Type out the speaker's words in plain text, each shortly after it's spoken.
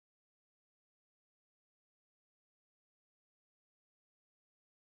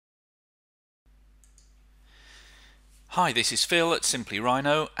Hi, this is Phil at Simply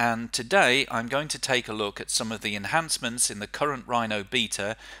Rhino, and today I'm going to take a look at some of the enhancements in the current Rhino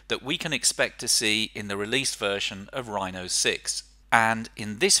beta that we can expect to see in the released version of Rhino 6. And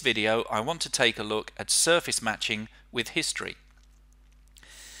in this video I want to take a look at surface matching with history.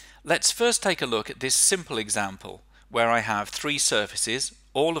 Let's first take a look at this simple example where I have three surfaces,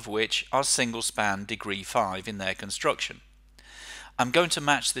 all of which are single span degree 5 in their construction. I'm going to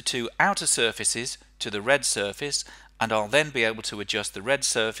match the two outer surfaces to the red surface, and I'll then be able to adjust the red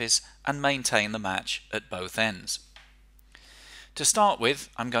surface and maintain the match at both ends. To start with,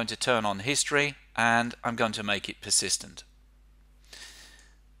 I'm going to turn on history and I'm going to make it persistent.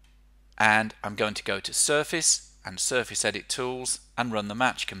 And I'm going to go to surface and surface edit tools and run the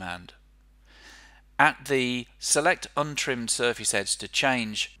match command. At the select untrimmed surface edge to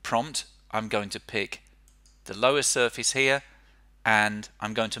change prompt, I'm going to pick the lower surface here and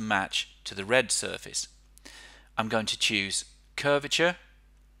I'm going to match to the red surface. I'm going to choose curvature,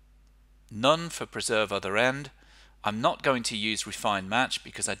 none for preserve other end. I'm not going to use refine match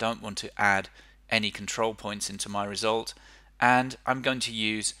because I don't want to add any control points into my result, and I'm going to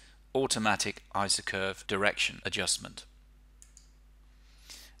use automatic isocurve direction adjustment.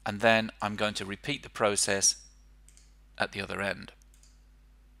 And then I'm going to repeat the process at the other end.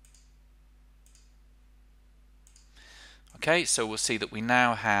 Okay, so we'll see that we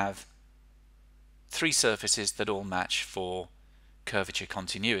now have three surfaces that all match for curvature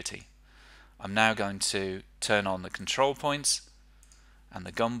continuity. I'm now going to turn on the control points and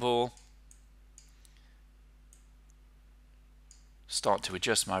the gumball, start to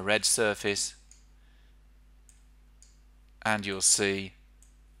adjust my red surface, and you'll see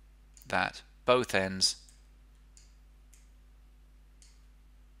that both ends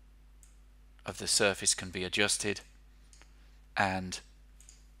of the surface can be adjusted and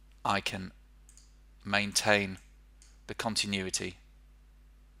I can maintain the continuity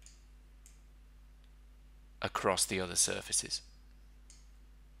across the other surfaces.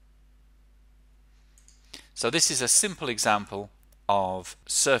 So this is a simple example of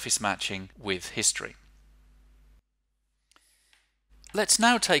surface matching with history. Let's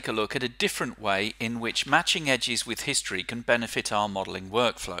now take a look at a different way in which matching edges with history can benefit our modeling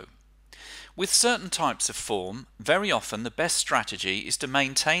workflow. With certain types of form, very often the best strategy is to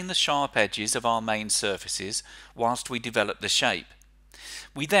maintain the sharp edges of our main surfaces whilst we develop the shape.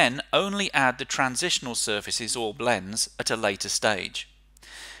 We then only add the transitional surfaces or blends at a later stage.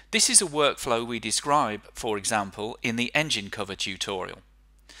 This is a workflow we describe, for example, in the engine cover tutorial.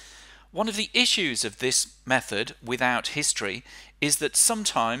 One of the issues of this method without history is that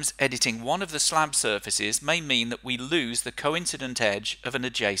sometimes editing one of the slab surfaces may mean that we lose the coincident edge of an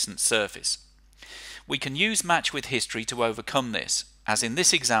adjacent surface. We can use match with history to overcome this, as in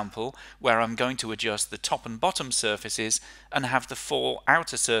this example where I'm going to adjust the top and bottom surfaces and have the four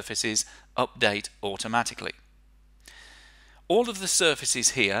outer surfaces update automatically. All of the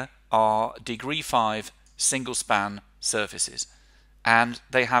surfaces here are degree 5 single span surfaces, and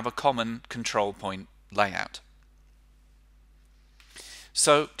they have a common control point layout.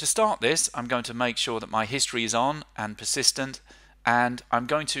 So to start this, I'm going to make sure that my history is on and persistent, and I'm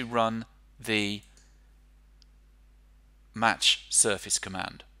going to run the match surface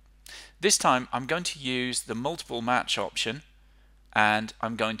command. This time I'm going to use the multiple match option, and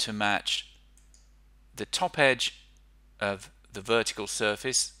I'm going to match the top edge of the vertical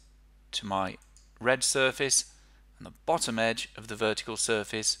surface to my red surface and the bottom edge of the vertical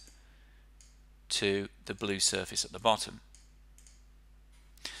surface to the blue surface at the bottom.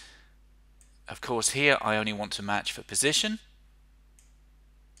 Of course, here I only want to match for position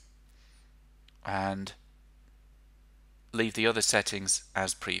and leave the other settings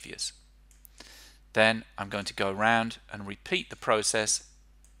as previous. Then I'm going to go around and repeat the process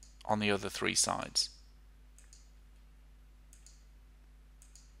on the other three sides.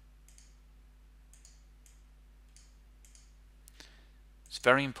 It's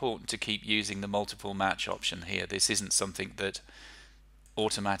very important to keep using the multiple match option here. This isn't something that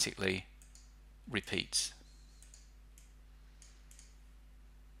automatically repeats.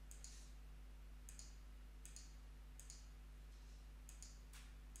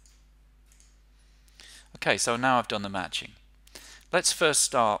 Okay, so now I've done the matching. Let's first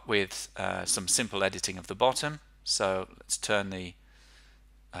start with some simple editing of the bottom. So let's turn the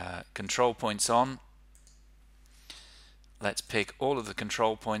control points on. Let's pick all of the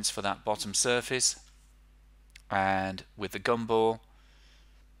control points for that bottom surface, and with the gumball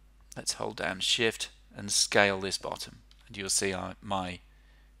let's hold down shift and scale this bottom, and you'll see my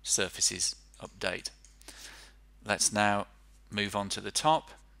surfaces update. Let's now move on to the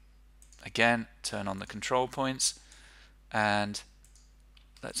top. Again, turn on the control points, and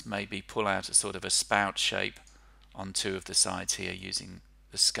let's maybe pull out a sort of a spout shape on two of the sides here using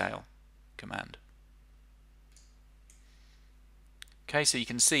the scale command. Okay, so you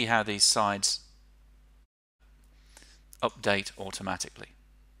can see how these sides update automatically.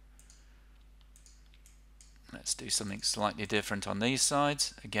 Let's do something slightly different on these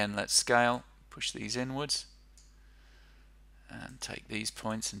sides. Again, let's scale, push these inwards, and take these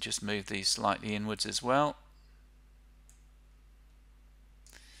points and just move these slightly inwards as well.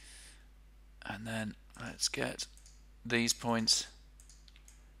 And then let's get these points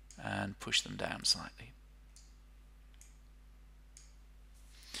and push them down slightly.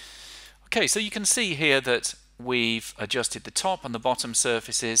 Okay, so you can see here that we've adjusted the top and the bottom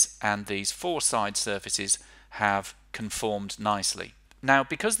surfaces, and these four side surfaces have conformed nicely. Now,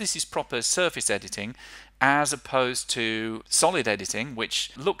 because this is proper surface editing as opposed to solid editing,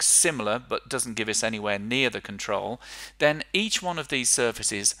 which looks similar but doesn't give us anywhere near the control, then each one of these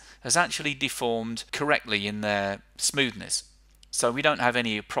surfaces has actually deformed correctly in their smoothness. So we don't have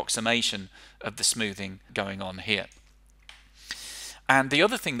any approximation of the smoothing going on here. And the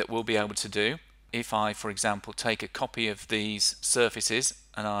other thing that we'll be able to do, if I, for example, take a copy of these surfaces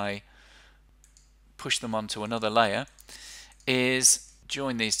and I push them onto another layer, is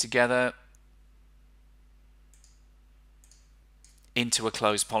join these together into a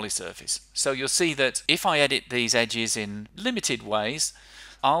closed poly surface. So you'll see that if I edit these edges in limited ways,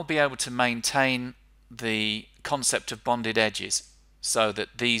 I'll be able to maintain the concept of bonded edges, so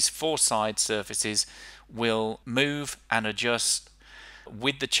that these four side surfaces will move and adjust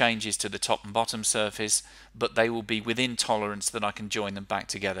with the changes to the top and bottom surface, but they will be within tolerance that I can join them back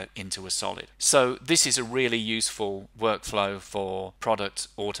together into a solid. So this is a really useful workflow for product,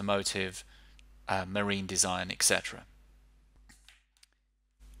 automotive, marine design, etc.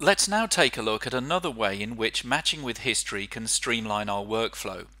 Let's now take a look at another way in which matching with history can streamline our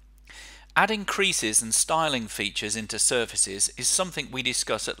workflow. Adding creases and styling features into surfaces is something we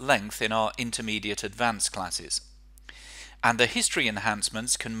discuss at length in our intermediate advanced classes. And the history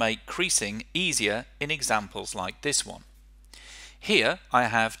enhancements can make creasing easier in examples like this one. Here I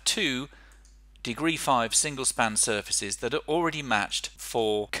have two degree 5 single span surfaces that are already matched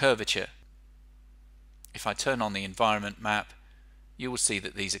for curvature. If I turn on the environment map, you will see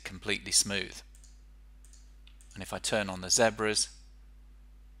that these are completely smooth. And if I turn on the zebras,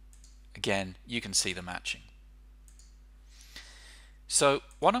 again, you can see the matching. So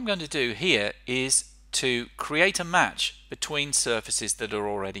what I'm going to do here is to create a match between surfaces that are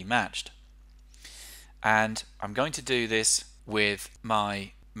already matched. And I'm going to do this with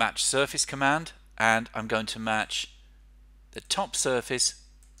my match surface command, and I'm going to match the top surface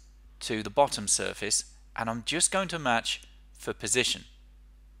to the bottom surface, and I'm just going to match for position.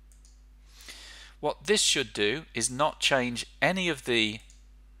 What this should do is not change any of the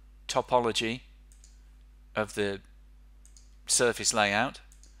topology of the surface layout,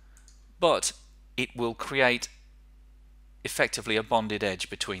 but it will create effectively a bonded edge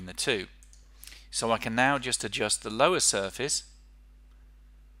between the two. So I can now just adjust the lower surface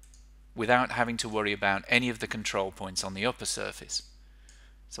without having to worry about any of the control points on the upper surface.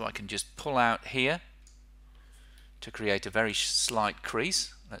 So I can just pull out here to create a very slight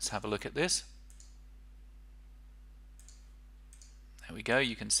crease. Let's have a look at this. There we go,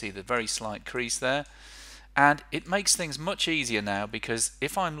 you can see the very slight crease there. And it makes things much easier now, because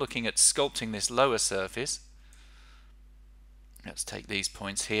if I'm looking at sculpting this lower surface, let's take these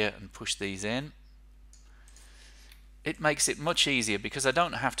points here and push these in. It makes it much easier because I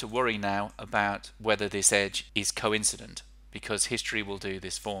don't have to worry now about whether this edge is coincident, because history will do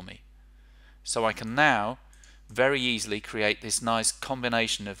this for me. So I can now very easily create this nice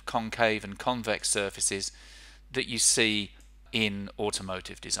combination of concave and convex surfaces that you see in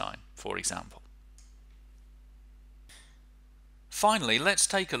automotive design, for example. Finally, let's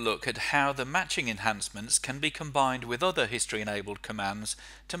take a look at how the matching enhancements can be combined with other history-enabled commands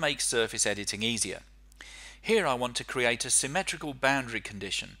to make surface editing easier. Here I want to create a symmetrical boundary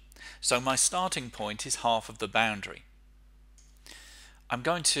condition, so my starting point is half of the boundary. I'm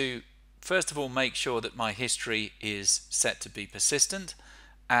going to first of all make sure that my history is set to be persistent,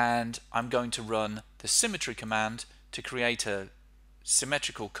 and I'm going to run the symmetry command to create a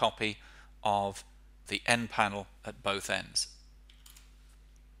symmetrical copy of the end panel at both ends.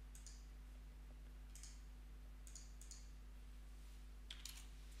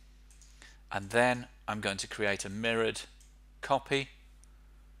 And then I'm going to create a mirrored copy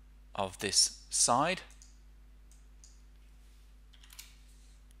of this side.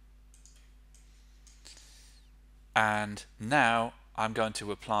 And now I'm going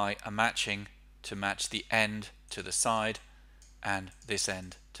to apply a matching to match the end to the side and this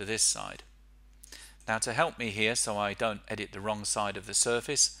end to this side. Now, to help me here so I don't edit the wrong side of the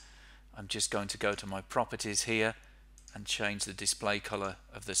surface, I'm just going to go to my properties here and change the display color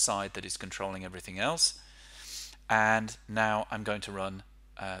of the side that is controlling everything else. And now I'm going to run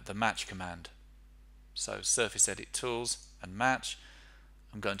the match command. So surface edit tools and match.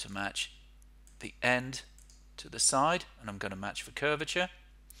 I'm going to match the end to the side, and I'm going to match for curvature.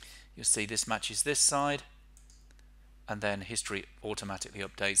 You'll see this matches this side, and then history automatically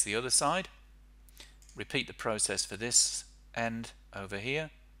updates the other side. Repeat the process for this end over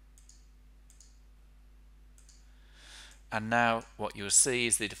here. And now what you'll see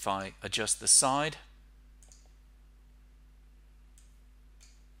is that if I adjust the side,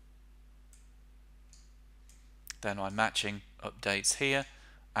 then my matching updates here,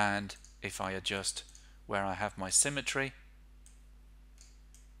 and if I adjust where I have my symmetry,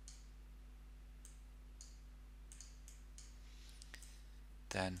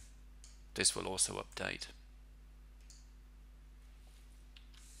 then this will also update.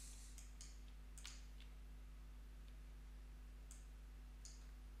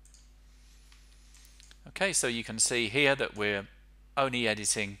 Okay, so you can see here that we're only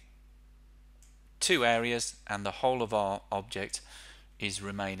editing two areas and the whole of our object is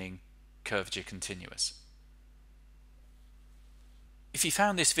remaining curvature continuous. If you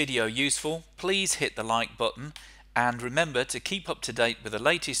found this video useful, please hit the like button, and remember to keep up to date with the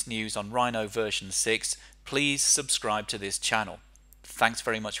latest news on Rhino version 6, please subscribe to this channel. Thanks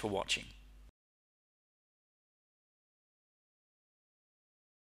very much for watching.